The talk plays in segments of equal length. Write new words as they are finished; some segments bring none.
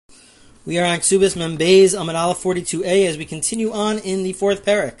We are on Kesubos Membeis Amud Aleph 42a as we continue on in the fourth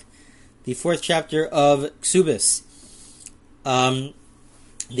parak, the fourth chapter of Kesubos.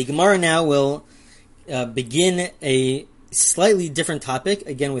 The Gemara now will begin a slightly different topic,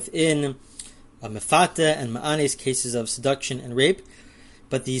 again within Mefata and Ma'anes cases of seduction and rape,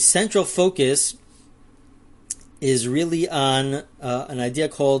 but the central focus is really on an idea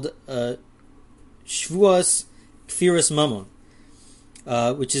called Shvuos Kfiras Mamon.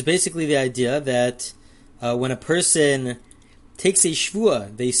 Which is basically the idea that when a person takes a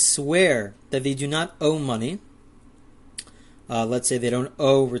shvua, they swear that they do not owe money. Let's say they don't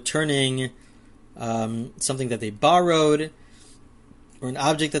owe returning something that they borrowed or an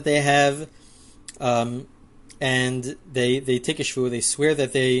object that they have, and they take a shvua, they swear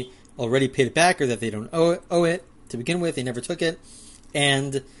that they already paid it back or that they don't owe it to begin with, they never took it,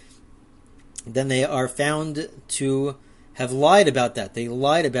 and then they are found to have lied about that. They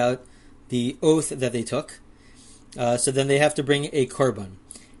lied about the oath that they took. So then they have to bring a korban.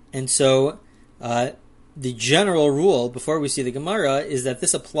 And so the general rule, before we see the Gemara, is that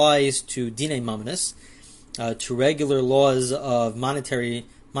this applies to dinei mamonos, to regular laws of monetary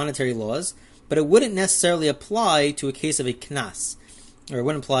laws, but it wouldn't necessarily apply to a case of a knas, or it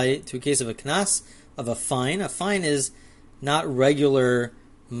wouldn't apply to a case of a knas, of a fine. A fine is not regular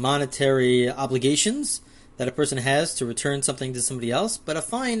monetary obligations that a person has to return something to somebody else, but a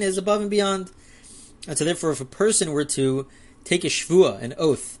fine is above and beyond. And so therefore, if a person were to take a shvua, an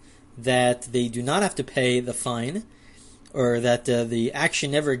oath, that they do not have to pay the fine, or that the action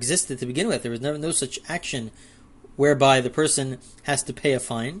never existed to begin with, there was no such action whereby the person has to pay a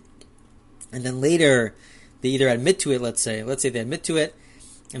fine, and then later they either admit to it, let's say they admit to it,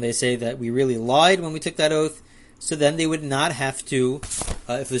 and they say that we really lied when we took that oath, so then they would not have to,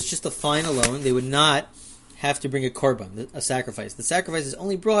 if it was just a fine alone, they would not have to bring a korban, a sacrifice. The sacrifice is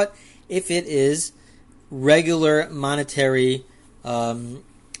only brought if it is regular monetary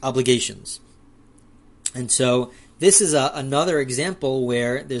obligations. And so this is another example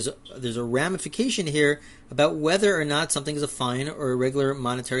where there's a ramification here about whether or not something is a fine or a regular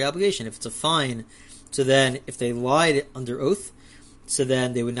monetary obligation. If it's a fine, so then if they lied under oath, so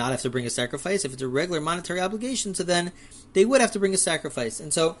then they would not have to bring a sacrifice. If it's a regular monetary obligation, so then they would have to bring a sacrifice.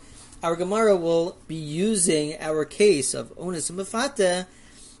 And so our Gemara will be using our case of Onis and Mefata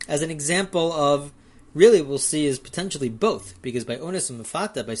as an example of, really we'll see is potentially both, because by Onis and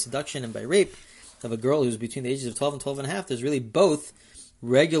Mefata, by seduction and by rape of a girl who's between the ages of 12 and 12 and a half, there's really both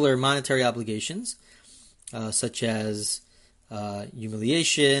regular monetary obligations, such as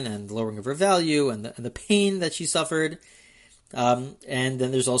humiliation and lowering of her value and the pain that she suffered, and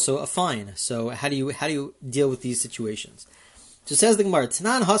then there's also a fine. So how do you deal with these situations? So says the Gemara,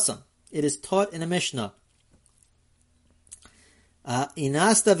 Tanan Hasan. It is taught in a Mishnah.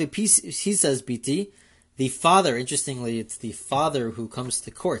 Inasta he says biti, the father. Interestingly, it's the father who comes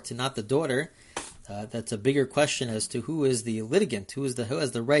to court, and not the daughter. That's a bigger question as to who is the litigant, who has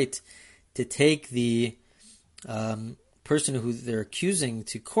the right to take the person who they're accusing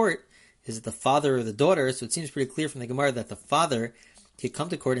to court. Is it the father or the daughter? So it seems pretty clear from the Gemara that the father could come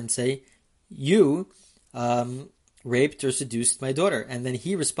to court and say, "You raped or seduced my daughter," and then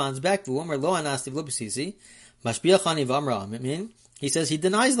he responds back, he says he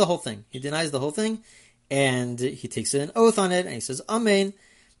denies the whole thing, and he takes an oath on it, and he says amen,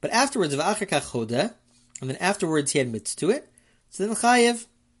 but afterwards and then afterwards he admits to it, so then chayev,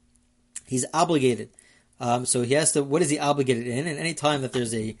 he's obligated. So he has to, what is he obligated in? And any time that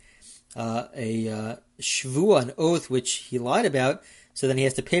there's a shvua, an oath which he lied about, so then he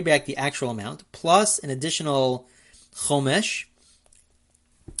has to pay back the actual amount plus an additional chomesh,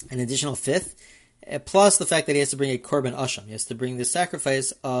 an additional fifth, plus the fact that he has to bring a korban asham. He has to bring the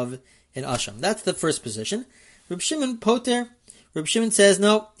sacrifice of an asham. That's the first position. Reb Shimon poter. Reb Shimon says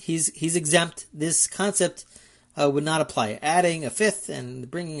no, he's exempt. This concept would not apply. Adding a fifth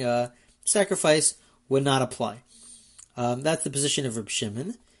and bringing a sacrifice would not apply. That's the position of Reb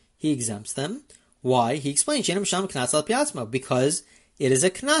Shimon. He exempts them. Why? He explains because it is a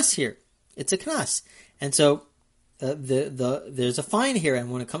knas here. It's a knas, and so there's a fine here,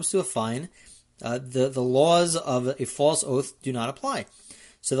 and when it comes to a fine, the laws of a false oath do not apply.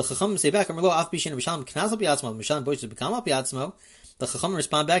 So the Chachamim say back, the Chachamim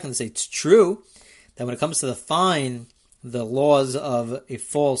respond back and they say it's true that when it comes to the fine, the laws of a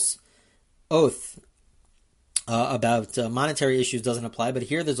false oath about monetary issues doesn't apply. But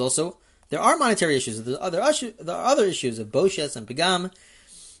here there are monetary issues. There are other issues of boshes and pigam,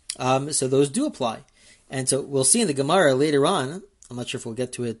 so those do apply. And so we'll see in the Gemara later on, I'm not sure if we'll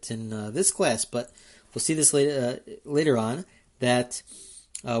get to it in this class, but we'll see this later on, that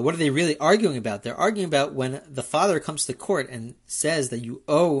what are they really arguing about? They're arguing about when the father comes to court and says that you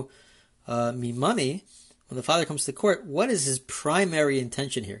owe me money. When the father comes to court, what is his primary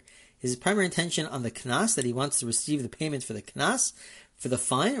intention here? Is his primary intention on the knas, that he wants to receive the payment for the knas, for the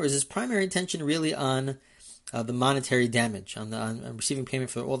fine, or is his primary intention really on the monetary damage, on receiving payment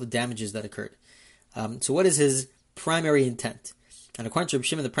for all the damages that occurred? So what is his primary intent? And according to Reb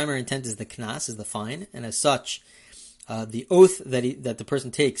Shimon, the primary intent is the knas, is the fine, and as such, the oath that the person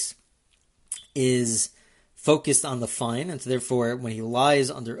takes is focused on the fine, and so therefore, when he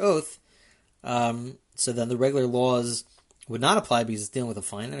lies under oath, so then the regular laws would not apply because it's dealing with a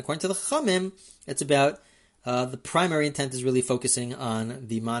fine. And according to the Chachamim, it's about the primary intent is really focusing on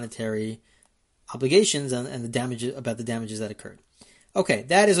the monetary obligations and the damages, about the damages that occurred. Okay,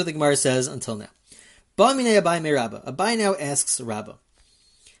 that is what the Gemara says until now. Ba'minei Abai me Rabba. Abai now asks Rabba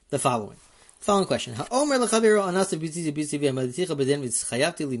the following question: Ha'omer lechavero anasti b'tzizi b'tzivi amaditicha b'den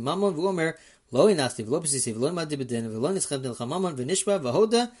v'tzchayavti li mamon v'omer lo inasti v'lo b'tzizi v'lo imadi b'den v'lo nischavti l'cha mamon v'nishba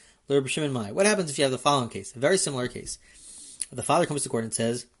v'hoda l'Reb Shimon mai. What happens if you have the following case, a very similar case? The father comes to court and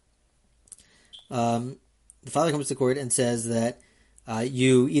says, that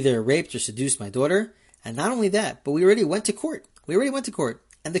you either raped or seduced my daughter, and not only that, but we already went to court.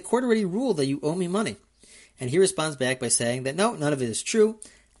 And the court already ruled that you owe me money. And he responds back by saying that no, none of it is true.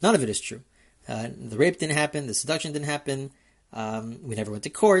 The rape didn't happen. The seduction didn't happen. We never went to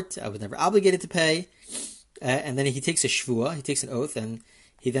court. I was never obligated to pay. And then he takes a shvuah, he takes an oath, and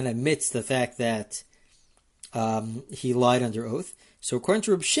he then admits the fact that he lied under oath. So according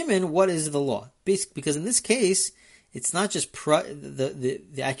to Reb Shimon, what is the law? Because in this case, it's not just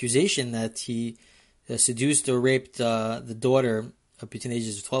the accusation that he seduced or raped the daughter between the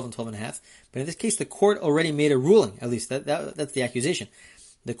ages of 12 and 12 and a half. But in this case, the court already made a ruling. At least that's the accusation.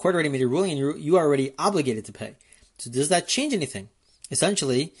 The court already made a ruling, and you are already obligated to pay. So does that change anything?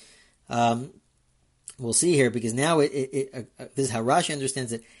 Essentially, we'll see here, because now this is how Rashi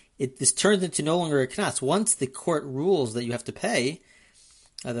understands it. This turns into no longer a knas. Once the court rules that you have to pay,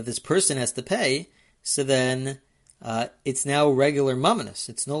 that this person has to pay, so then it's now regular mamonos.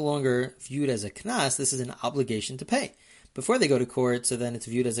 It's no longer viewed as a knas. This is an obligation to pay. Before they go to court, so then it's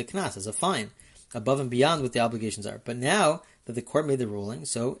viewed as a knas, as a fine, above and beyond what the obligations are. But now that the court made the ruling,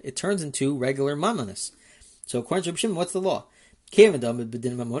 so it turns into regular mamonos. So according to Reb Shimon, what's the law? What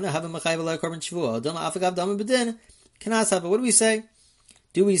do we say?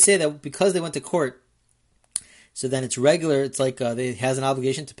 Do we say that because they went to court, so then it's regular, it's like they has an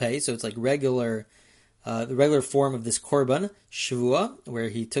obligation to pay, so it's like regular, the regular form of this korban, shvuah, where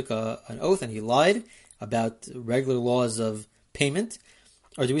he took an oath and he lied about regular laws of payment?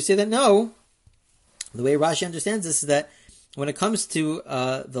 Or do we say that no, the way Rashi understands this is that when it comes to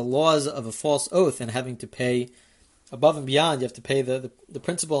the laws of a false oath and having to pay above and beyond, you have to pay the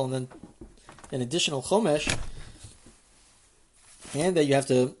principal and then an additional chomesh, and that you have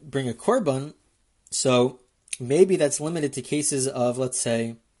to bring a korban, so maybe that's limited to cases of, let's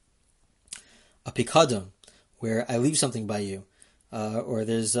say, a pikadon, where I leave something by you, or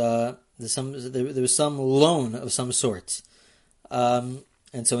there was some loan of some sort, and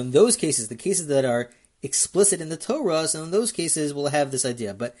so in those cases, the cases that are explicit in the Torah, so in those cases we'll have this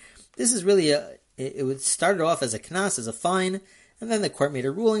idea. But this is really it started off as a knas, as a fine, and then the court made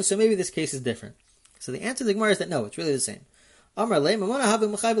a ruling, so maybe this case is different. So the answer to the Gemara is that no, it's really the same. Really,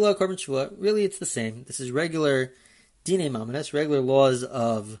 it's the same. This is regular dinei mamonos, regular laws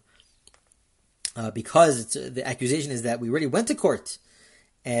of, because the accusation is that we already went to court,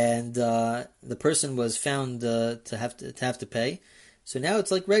 and the person was found to have to pay. So now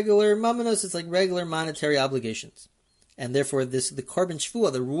it's like regular mamonos, it's like regular monetary obligations, and therefore the korban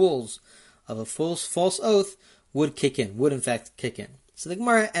shvuah, the rules of a false oath, would in fact kick in. So the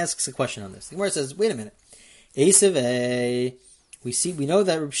Gemara asks a question on this. The Gemara says, wait a minute. We know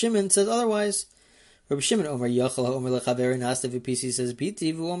that Reb Shimon says otherwise. Reb Shimon Omer Yachal Omer Lechaver Nasta v'PC says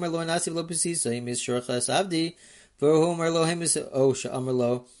Biti v'Omer Lo Nasi v'Lo PC so Him is Shorcha es Avdi v'Omer Lo Him is She'Omer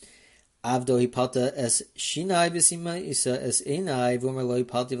Lo Avdo Hipalta es Shinai v'Sima Isa es Einai v'Omer Lo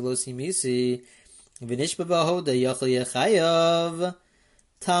Hipalti v'Lo Simisi v'Nishba v'Hoda Yachal Yechayav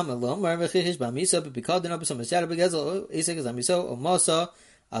Tam Elomar v'Chichish B'Amisa b'Bikad Dino b'Som Esyada b'Gezel Isek es Amiso O Mosa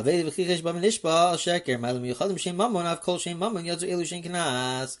Aved v'Chichish B'Manishba Al Sheker Ma'alim Yichadim Shem Mamon Av Kol Shem Mamon Yodzu Elu Shem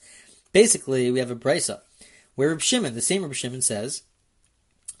Knas. Basically, we have a brisa where Reb Shimon, the same Reb Shimon, says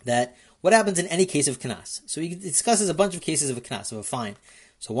that what happens in any case of knas. So he discusses a bunch of cases of a knas, of a fine.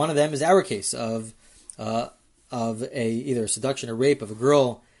 So one of them is our case of either a seduction or rape of a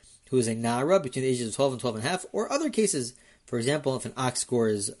girl who is a nara between the ages of 12 and 12 and a half, or other cases, for example, if an ox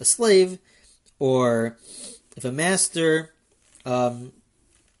gores a slave, or if a master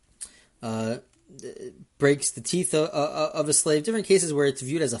breaks the teeth of a slave, different cases where it's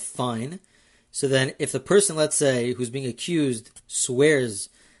viewed as a fine. So then if the person, let's say, who's being accused swears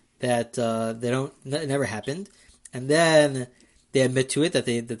that it never happened, and then they admit to it that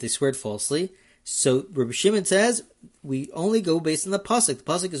they sweared falsely, so Rabbi Shimon says we only go based on the pasuk. The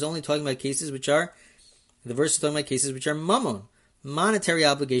pasuk is only talking about cases which are, the verse is talking about cases which are mammon, monetary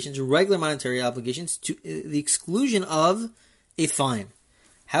obligations, regular monetary obligations, to the exclusion of a fine.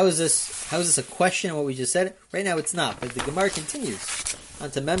 How is this a question of what we just said? Right now it's not, but the Gemara continues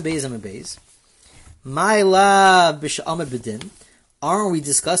on to Mem Beis Amud Beis. My love b'sha'amad b'din. Aren't we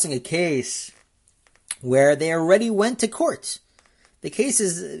discussing a case where they already went to court? The case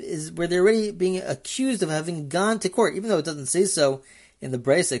is where they're already being accused of having gone to court, even though it doesn't say so in the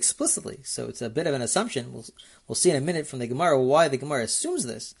Brisa explicitly. So it's a bit of an assumption. We'll see in a minute from the Gemara why the Gemara assumes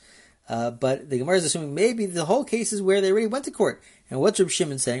this. But the Gemara is assuming maybe the whole case is where they already went to court. And what's Reb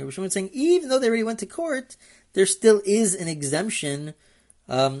Shimon saying? Reb Shimon is saying even though they already went to court, there still is an exemption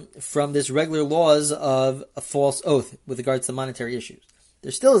from this regular laws of a false oath with regards to monetary issues.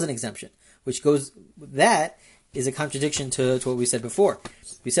 There still is an exemption, which goes, that is a contradiction to what we said before.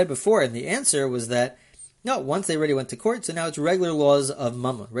 We said before, and the answer was that, no, once they already went to court, so now it's regular laws of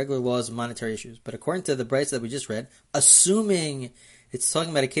mammon, regular laws of monetary issues. But according to the Brisa that we just read, assuming it's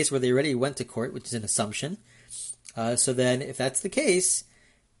talking about a case where they already went to court, which is an assumption, so then if that's the case,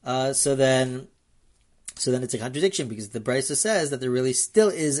 so then it's a contradiction, because the Brisa says that there really still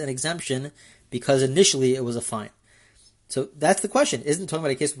is an exemption because initially it was a fine. So that's the question. Isn't talking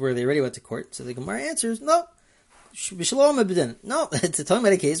about a case where they already went to court? So the Gemara answers, no. No, it's talking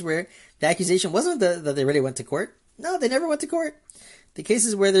about a case where the accusation wasn't that they already went to court. No, they never went to court. The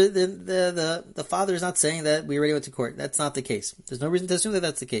cases where the father is not saying that we already went to court. That's not the case. There's no reason to assume that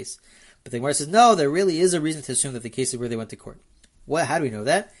that's the case. But the Gemara says, no, there really is a reason to assume that the case is where they went to court. How do we know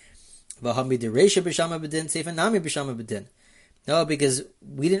that? No, because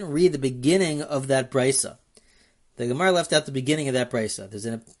we didn't read the beginning of that Brisa. The Gemara left out the beginning of that Brisa. There's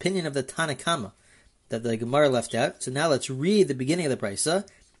an opinion of the Tanakama that the Gemara left out. So now let's read the beginning of the Brisa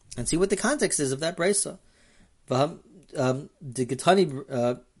and see what the context is of that Brisa. The Getani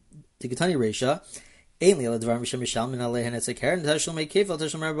Reisha, Ainli ala dvar misham mishalmin alehen etzeker, and tashel mei kefal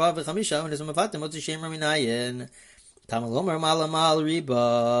tashel merbav v'chamisha, and esmavatem motzi shem raminayin. Tamalomar malamal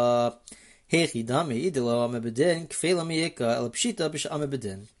riba. Hechi dami idilo amebedin kfela miyika el pshita b'sham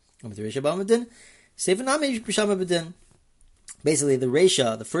bedin. Amid Reisha b'amedin sevenami b'sham bedin. Basically, the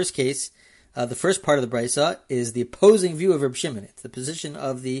Reisha, the first case, the first part of the Brisa is the opposing view of Reb Shimon. It's the position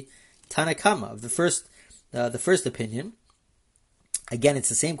of the Tanakama, of the first opinion. Again, it's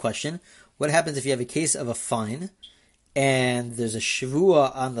the same question. What happens if you have a case of a fine, and there's a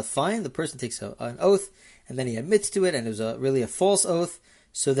shavua on the fine? The person takes an oath, and then he admits to it, and it was really a false oath.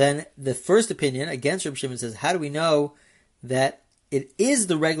 So then the first opinion against Reb Shimon says, how do we know that it is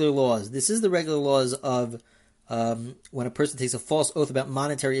the regular laws? This is the regular laws of when a person takes a false oath about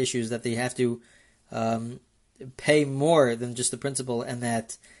monetary issues, that they have to pay more than just the principal, and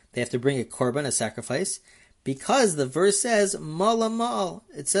that they have to bring a korban, a sacrifice, because the verse says mala mal.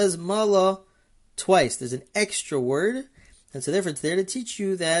 It says mala twice. There's an extra word, and so therefore it's there to teach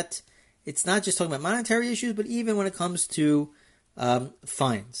you that it's not just talking about monetary issues, but even when it comes to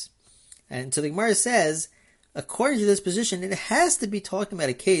fines. And so the Gemara says, according to this position, it has to be talking about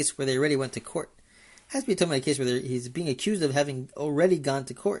a case where they already went to court. It has to be talking about a case where he's being accused of having already gone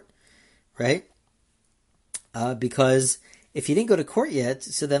to court, right? Because if he didn't go to court yet,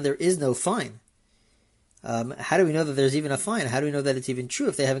 so then there is no fine. How do we know that there's even a fine? How do we know that it's even true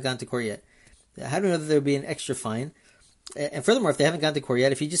if they haven't gone to court yet? How do we know that there would be an extra fine? And furthermore, if they haven't gone to court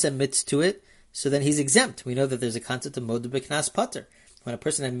yet, if he just admits to it, so then he's exempt. We know that there's a concept of moed b'knas pater. When a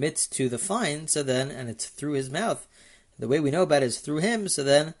person admits to the fine, so then, and it's through his mouth, the way we know about it is through him, so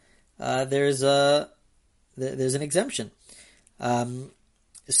then there's an exemption.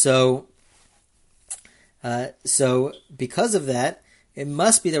 So because of that, it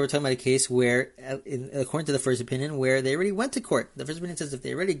must be that we're talking about a case where, according to the first opinion, where they already went to court. The first opinion says if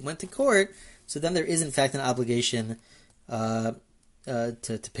they already went to court, so then there is in fact an obligation to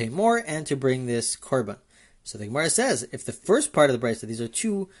pay more and to bring this korban. So the Gemara says, if the first part of the Brisa, these are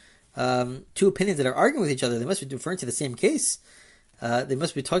two opinions that are arguing with each other, they must be referring to the same case. They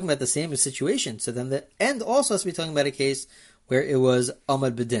must be talking about the same situation. So then the end also has to be talking about a case where it was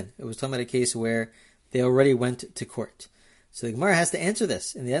Amad Bedin. It was talking about a case where they already went to court. So the Gemara has to answer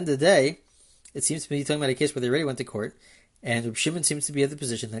this. In the end of the day, it seems to be talking about a case where they already went to court, and Reb Shimon seems to be in the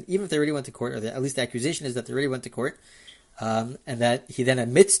position that even if they already went to court, or at least the accusation is that they already went to court, and that he then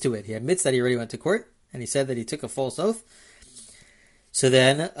admits to it. He admits that he already went to court, and he said that he took a false oath. So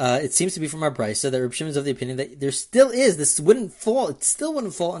then, it seems to be from our brisa that Reb Shimon is of the opinion that there still is, it still wouldn't fall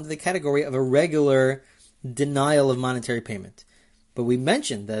under the category of a regular denial of monetary payment. But we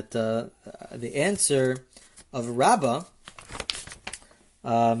mentioned that the answer of Rabbah,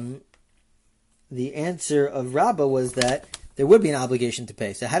 was that there would be an obligation to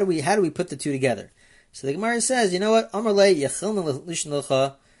pay. So how do we put the two together? So the Gemara says, you know what,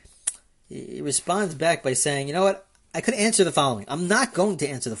 he responds back by saying, you know what, I could answer the following. I'm not going to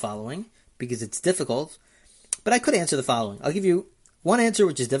answer the following because it's difficult, but I could answer the following. I'll give you one answer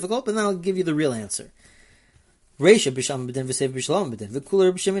which is difficult, but then I'll give you the real answer. Reisha b'sham b'din v'seif b'shalom b'din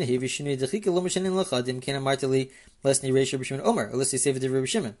v'kular b'shimin he v'shinui d'chika lo m'shanin l'cha dim kena marteli lesni reisha b'shimin omer or lesni seif v'div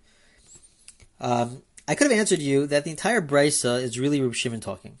b'shimin. I could have answered you that the entire brisa is really Reb Shimon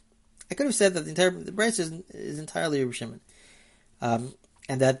talking. I could have said that the brisa is entirely Reb Shimon.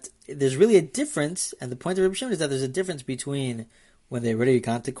 And that there's really a difference, and the point of Reb Shimon is that there's a difference between when they've already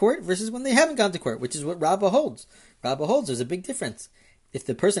gone to court versus when they haven't gone to court, which is what Rabbah holds. Rabbah holds there's a big difference. If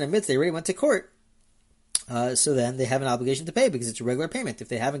the person admits they already went to court, so then they have an obligation to pay because it's a regular payment. If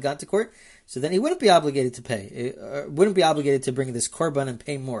they haven't gone to court, so then he wouldn't be obligated to pay, wouldn't be obligated to bring this korban and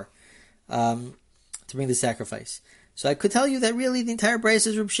pay more, to bring the sacrifice. So I could tell you that really the entire brisa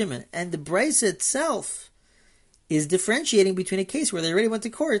is Reb Shimon, and the brisa itself is differentiating between a case where they already went to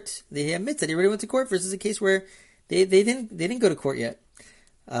court, they admit that they already went to court, versus a case where they didn't go to court yet.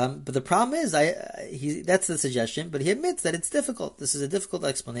 But the problem is, that's the suggestion, but he admits that it's difficult. This is a difficult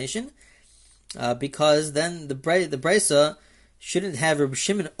explanation, because then the brisa shouldn't have Reb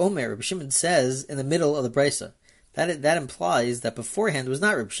Shimon Omer. Reb Shimon says in the middle of the brisa. That implies that beforehand was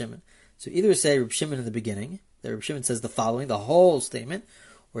not Reb Shimon. So either say Reb Shimon in the beginning, that Reb Shimon says the following, the whole statement,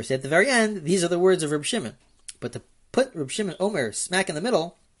 or say at the very end, these are the words of Reb Shimon. But to put Reb Shimon Omer smack in the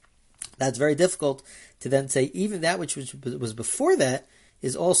middle, that's very difficult to then say even that which was before that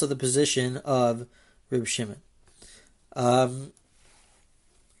is also the position of Reb Shimon. So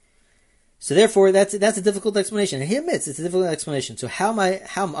therefore, that's a difficult explanation, and he admits it's a difficult explanation. So how do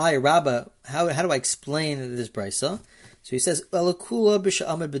I explain this brisa? So he says, "Elakula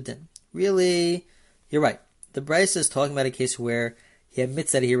b'sha'amad b'din." Really, you're right. The brisa is talking about a case where he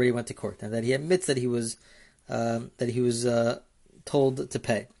admits that he already went to court, and that he admits that he was told to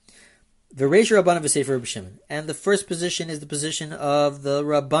pay. The Reish Rabbanan v'Sefer Reb Shimon, and the first position is the position of the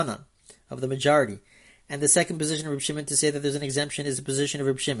Rabbanan, of the majority, and the second position of Reb Shimon to say that there's an exemption is the position of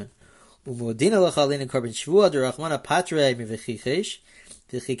Reb Shimon. Umodina l'chalin korban shvua derachmana patre mivechichesh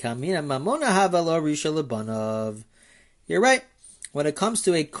v'chikamina mamona hava lo risha lebanav. You're right. When it comes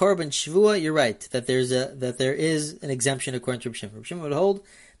to a korban shvua, you're right that there is an exemption according to Reb Shimon. Reb Shimon would hold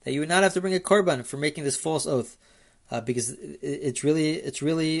that you would not have to bring a korban for making this false oath, because it's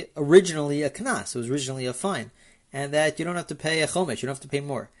really originally a knas. It was originally a fine, and that you don't have to pay a chomesh. You don't have to pay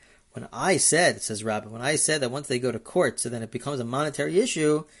more. When I said, says Rabbi, when I said that once they go to court, so then it becomes a monetary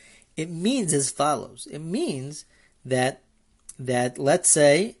issue, it means as follows. It means that let's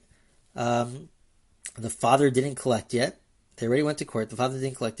say the father didn't collect yet. They already went to court. The father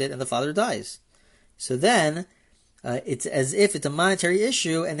didn't collect it, and the father dies. So then it's as if it's a monetary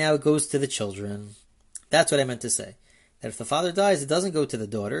issue, and now it goes to the children. That's what I meant to say. That if the father dies, it doesn't go to the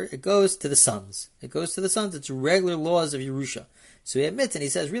daughter, it goes to the sons. It goes to the sons. It's regular laws of Yerusha. So he admits, and he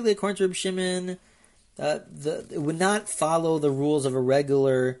says, really, according to Reb Shimon, it would not follow the rules of a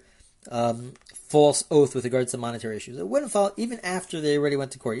regular false oath with regards to monetary issues. It wouldn't follow even after they already went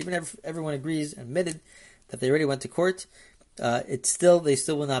to court. Even if everyone agrees, admitted that they already went to court, they still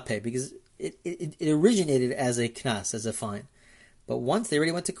will not pay, because it originated as a knas, as a fine. But once they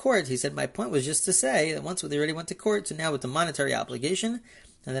already went to court, he said, my point was just to say that once they already went to court, so now with the monetary obligation,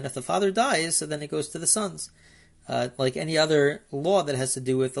 and then if the father dies, so then it goes to the sons. Like any other law that has to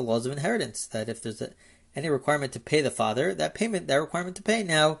do with the laws of inheritance, that if there's any requirement to pay the father, that requirement to pay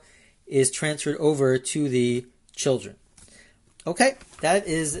now is transferred over to the children. Okay, that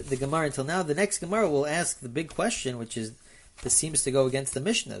is the Gemara until now. The next Gemara will ask the big question, which is, this seems to go against the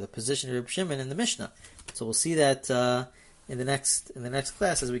Mishnah, the position of Reb Shimon in the Mishnah. So we'll see that in the next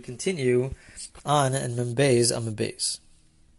class as we continue on in Membeis.